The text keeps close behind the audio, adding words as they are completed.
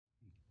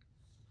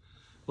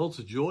Well, it's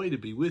a joy to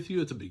be with you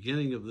at the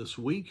beginning of this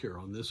week here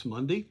on this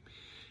Monday.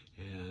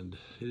 And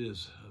it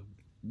is a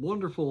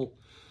wonderful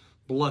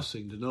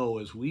blessing to know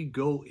as we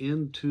go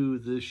into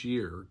this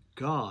year,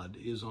 God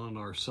is on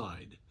our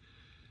side.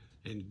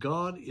 And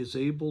God is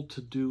able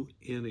to do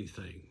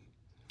anything.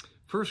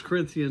 1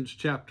 Corinthians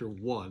chapter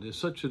 1 is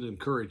such an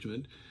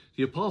encouragement.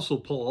 The Apostle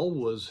Paul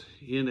was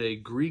in a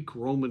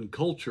Greek-Roman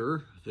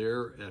culture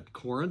there at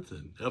Corinth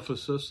and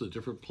Ephesus, the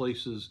different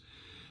places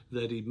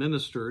that he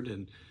ministered.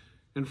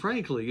 And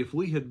frankly, if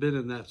we had been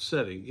in that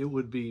setting, it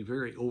would be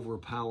very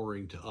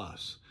overpowering to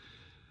us.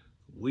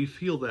 We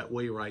feel that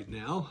way right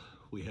now.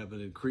 We have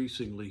an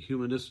increasingly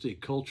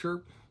humanistic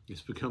culture.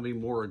 It's becoming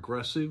more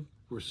aggressive.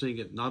 We're seeing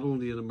it not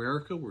only in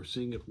America, we're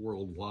seeing it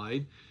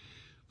worldwide.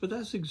 But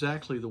that's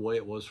exactly the way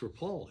it was for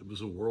Paul. It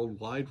was a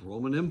worldwide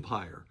Roman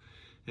Empire.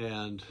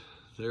 And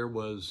there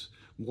was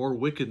more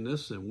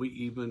wickedness than we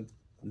even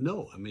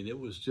know. I mean, it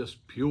was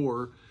just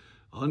pure,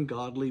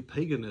 ungodly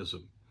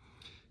paganism.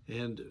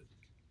 And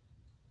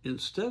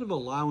instead of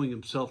allowing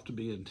himself to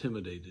be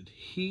intimidated,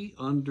 he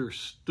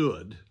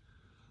understood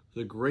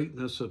the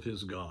greatness of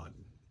his God.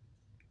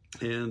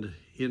 And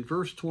in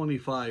verse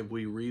 25,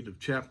 we read of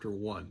chapter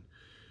 1,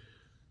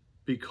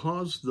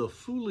 because the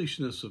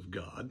foolishness of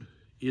God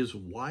is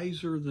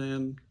wiser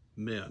than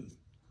men,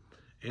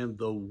 and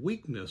the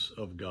weakness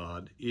of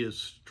God is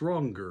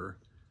stronger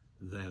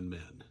than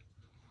men.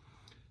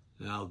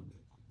 Now,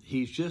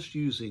 he's just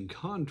using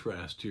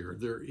contrast here.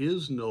 There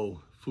is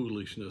no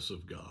foolishness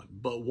of God,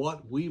 but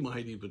what we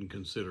might even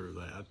consider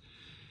that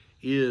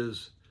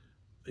is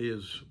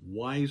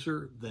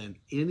wiser than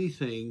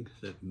anything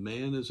that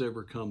man has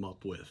ever come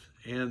up with.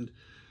 And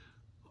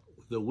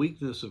the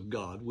weakness of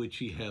God, which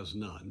he has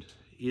none,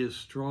 is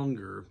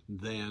stronger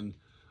than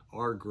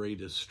our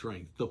greatest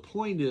strength. The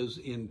point is,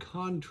 in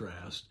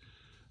contrast,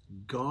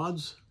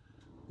 God's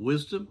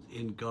wisdom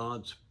and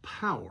God's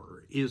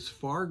power is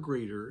far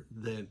greater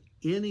than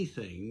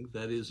anything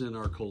that is in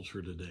our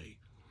culture today.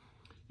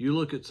 You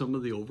look at some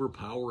of the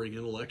overpowering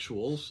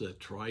intellectuals that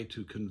try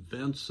to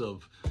convince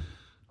of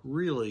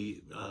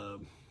really,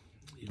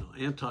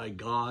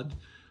 anti-God,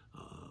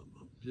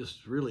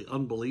 just really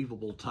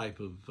unbelievable type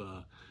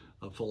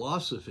of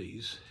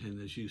philosophies.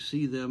 And as you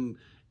see them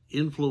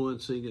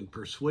influencing and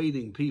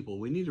persuading people,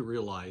 we need to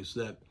realize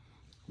that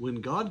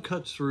when God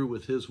cuts through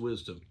with his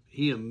wisdom,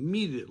 he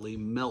immediately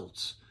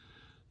melts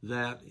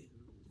that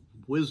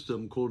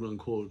wisdom, quote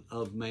unquote,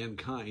 of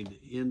mankind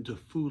into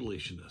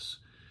foolishness.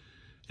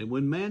 And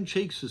when man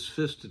shakes his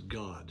fist at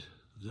God,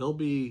 there'll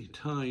be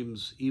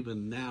times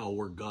even now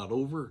where God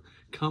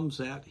overcomes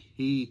that.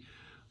 He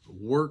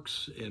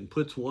works and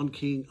puts one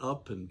king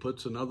up and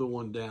puts another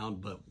one down.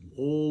 But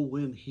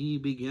when he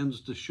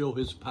begins to show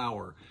his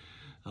power,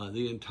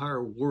 the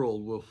entire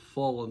world will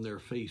fall on their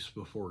face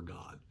before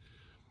God.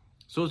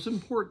 So it's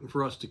important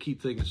for us to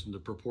keep things into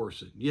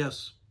proportion.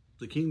 Yes,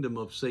 the kingdom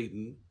of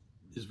Satan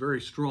is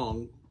very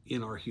strong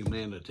in our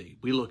humanity.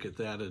 We look at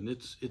that and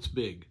it's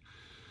big.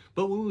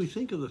 But when we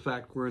think of the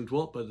fact we're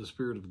indwelt by the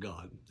Spirit of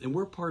God and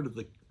we're part of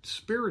the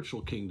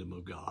spiritual kingdom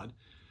of God,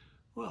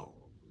 well,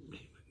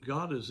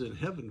 God is in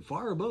heaven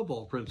far above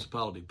all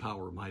principality,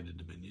 power, might, and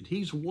dominion.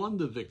 He's won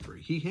the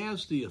victory. He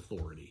has the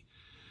authority.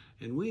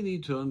 And we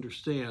need to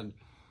understand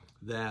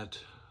that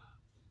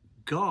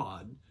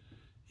God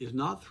is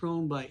not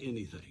thrown by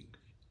anything,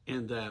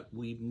 and that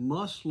we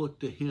must look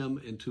to him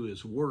and to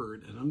his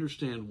word and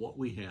understand what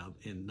we have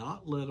and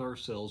not let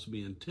ourselves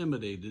be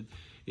intimidated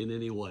in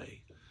any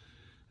way.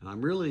 And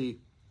I'm really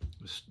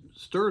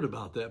stirred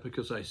about that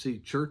because I see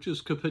churches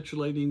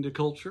capitulating to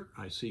culture.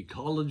 I see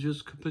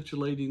colleges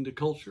capitulating to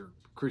culture,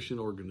 Christian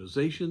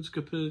organizations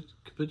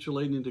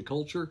capitulating to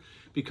culture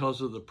because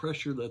of the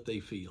pressure that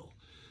they feel.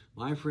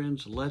 My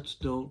friends, let's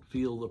don't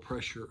feel the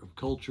pressure of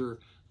culture.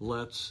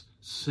 Let's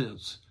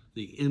sense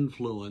the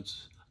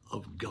influence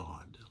of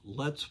God.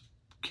 Let's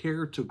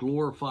care to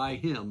glorify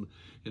him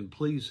and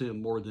please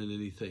him more than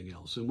anything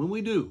else. And when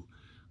we do,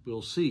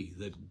 we'll see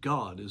that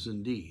God is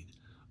indeed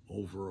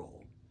over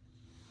all.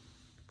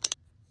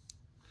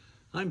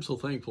 I'm so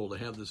thankful to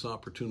have this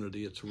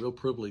opportunity. It's a real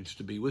privilege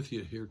to be with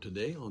you here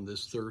today on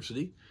this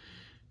Thursday.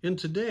 And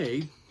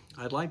today,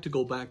 I'd like to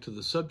go back to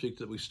the subject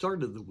that we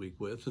started the week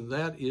with, and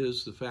that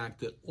is the fact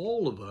that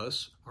all of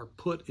us are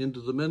put into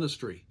the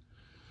ministry.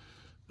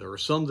 There are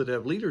some that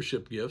have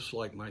leadership gifts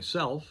like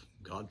myself.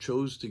 God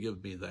chose to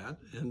give me that.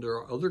 And there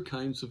are other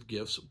kinds of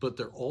gifts, but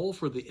they're all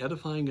for the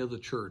edifying of the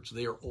church.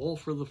 They are all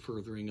for the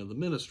furthering of the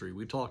ministry.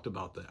 We talked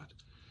about that.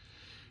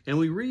 And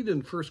we read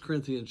in 1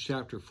 Corinthians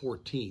chapter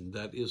 14,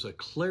 that is a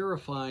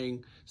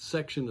clarifying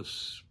section of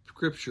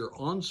Scripture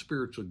on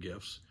spiritual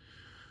gifts.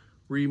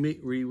 We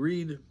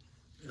read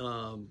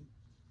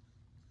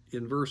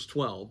in verse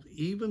 12,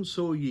 even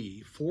so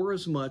ye,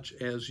 forasmuch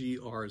as ye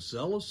are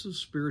zealous of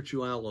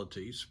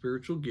spirituality,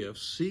 spiritual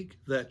gifts, seek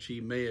that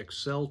ye may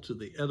excel to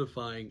the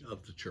edifying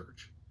of the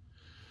church.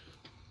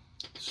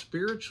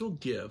 Spiritual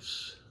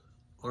gifts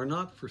are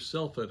not for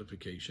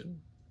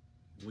self-edification.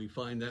 We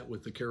find that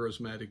with the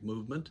charismatic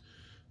movement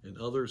and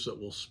others that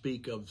will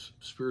speak of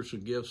spiritual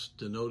gifts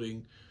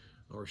denoting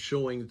or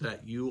showing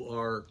that you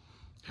are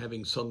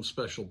having some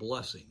special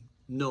blessing.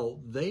 No,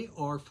 they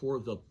are for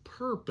the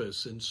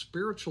purpose, and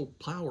spiritual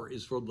power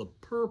is for the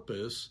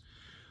purpose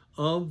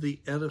of the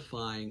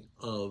edifying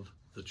of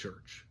the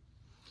church.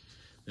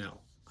 Now,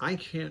 I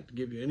can't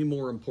give you any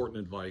more important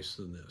advice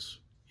than this.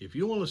 If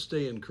you want to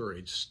stay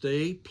encouraged,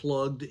 stay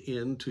plugged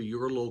into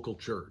your local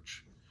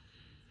church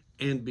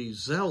and be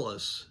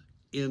zealous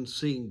in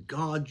seeing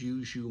God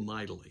use you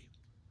mightily.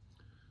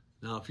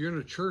 Now, if you're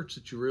in a church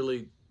that you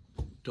really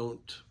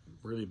don't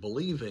really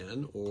believe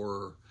in,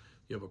 or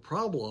you have a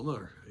problem,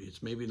 or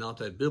it's maybe not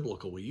that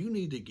biblical, well, you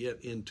need to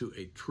get into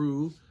a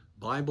true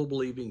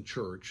Bible-believing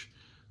church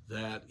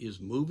that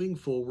is moving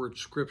forward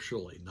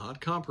scripturally,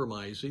 not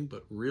compromising,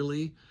 but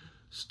really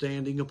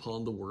standing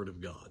upon the Word of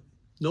God.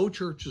 No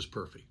church is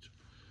perfect.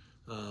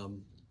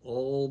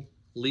 All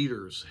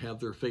leaders have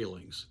their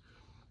failings.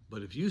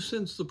 But if you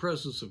sense the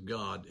presence of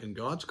God and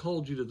God's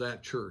called you to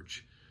that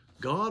church,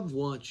 God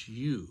wants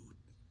you,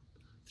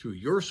 through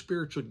your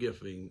spiritual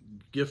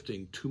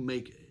gifting, to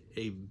make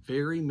a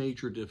very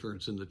major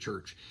difference in the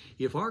church.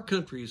 If our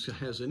country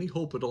has any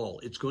hope at all,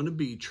 it's going to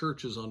be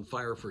churches on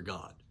fire for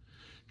God.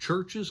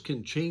 Churches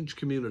can change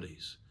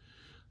communities.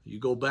 You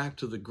go back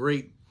to the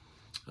great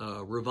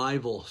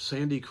revival,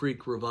 Sandy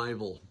Creek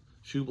revival,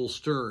 Jubal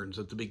Stearns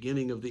at the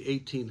beginning of the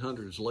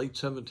 1800s, late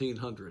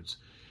 1700s,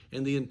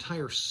 and the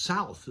entire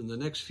South in the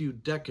next few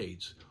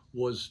decades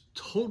was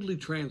totally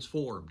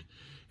transformed.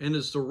 And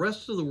as the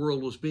rest of the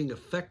world was being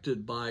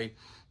affected by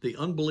the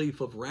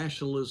unbelief of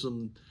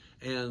rationalism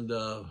and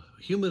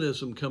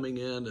humanism coming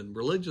in and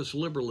religious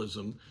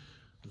liberalism,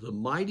 the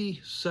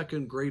mighty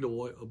Second Great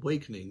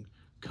Awakening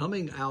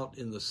coming out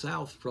in the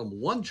South from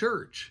one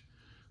church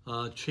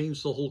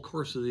changed the whole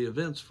course of the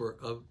events for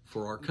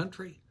our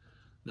country.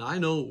 Now, I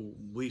know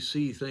we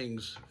see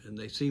things and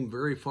they seem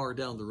very far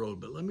down the road,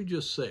 but let me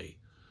just say,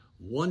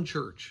 one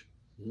church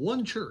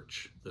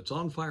that's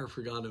on fire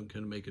for God and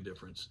can make a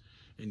difference.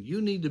 And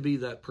you need to be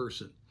that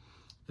person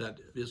that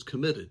is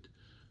committed.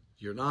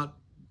 You're not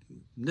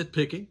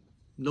nitpicking.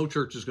 No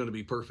church is going to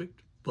be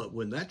perfect. But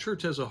when that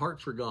church has a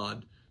heart for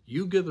God,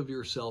 you give of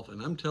yourself,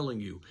 and I'm telling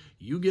you,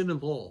 you get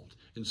involved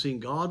in seeing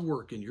God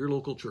work in your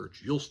local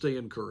church, you'll stay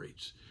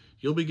encouraged.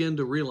 You'll begin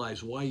to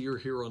realize why you're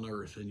here on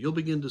earth, and you'll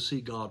begin to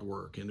see God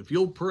work. And if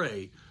you'll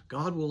pray,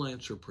 God will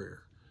answer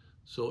prayer.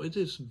 So it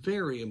is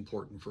very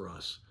important for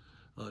us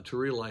to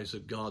realize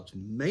that God's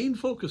main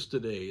focus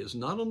today is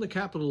not on the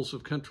capitals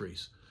of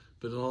countries,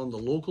 but on the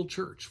local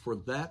church, for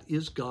that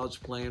is God's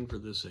plan for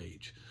this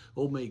age.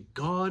 Oh, may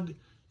God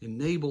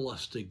enable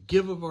us to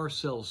give of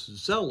ourselves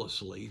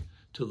zealously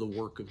to the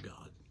work of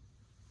God.